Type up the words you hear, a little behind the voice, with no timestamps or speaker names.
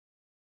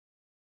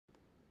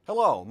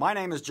Hello, my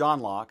name is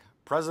John Lauck,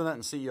 President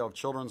and CEO of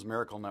Children's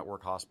Miracle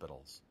Network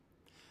Hospitals.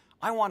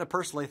 I want to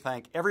personally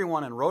thank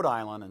everyone in Rhode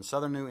Island and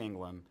Southern New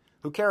England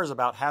who cares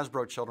about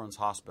Hasbro Children's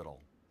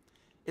Hospital.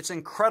 It's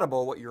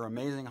incredible what your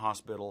amazing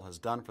hospital has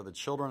done for the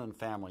children and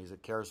families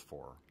it cares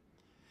for.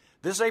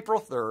 This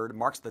April 3rd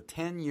marks the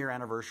 10-year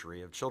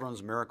anniversary of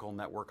Children's Miracle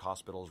Network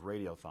Hospital's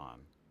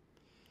Radiothon.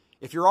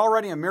 If you're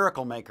already a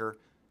miracle maker,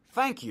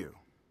 thank you.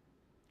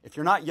 If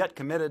you're not yet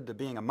committed to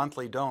being a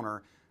monthly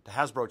donor to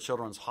Hasbro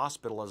Children's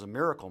Hospital as a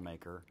miracle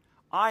maker,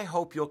 I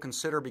hope you'll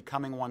consider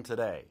becoming one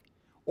today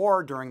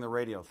or during the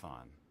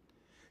Radiothon.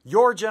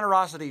 Your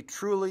generosity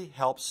truly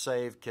helps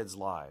save kids'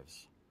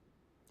 lives.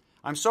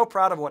 I'm so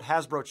proud of what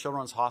Hasbro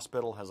Children's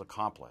Hospital has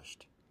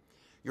accomplished.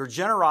 Your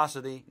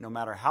generosity, no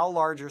matter how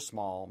large or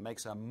small,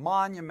 makes a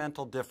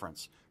monumental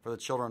difference for the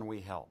children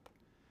we help.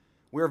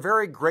 We are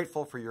very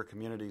grateful for your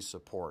community's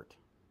support.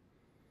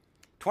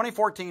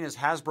 2014 is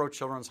Hasbro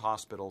Children's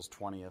Hospital's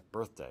 20th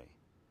birthday.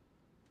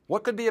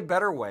 What could be a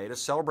better way to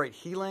celebrate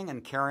healing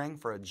and caring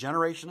for a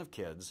generation of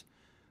kids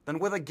than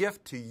with a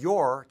gift to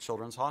your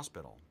children's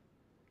hospital?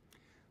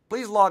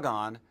 Please log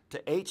on to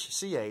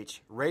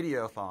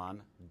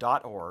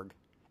hchradiothon.org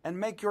and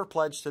make your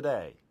pledge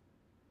today.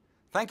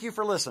 Thank you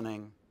for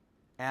listening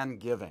and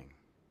giving.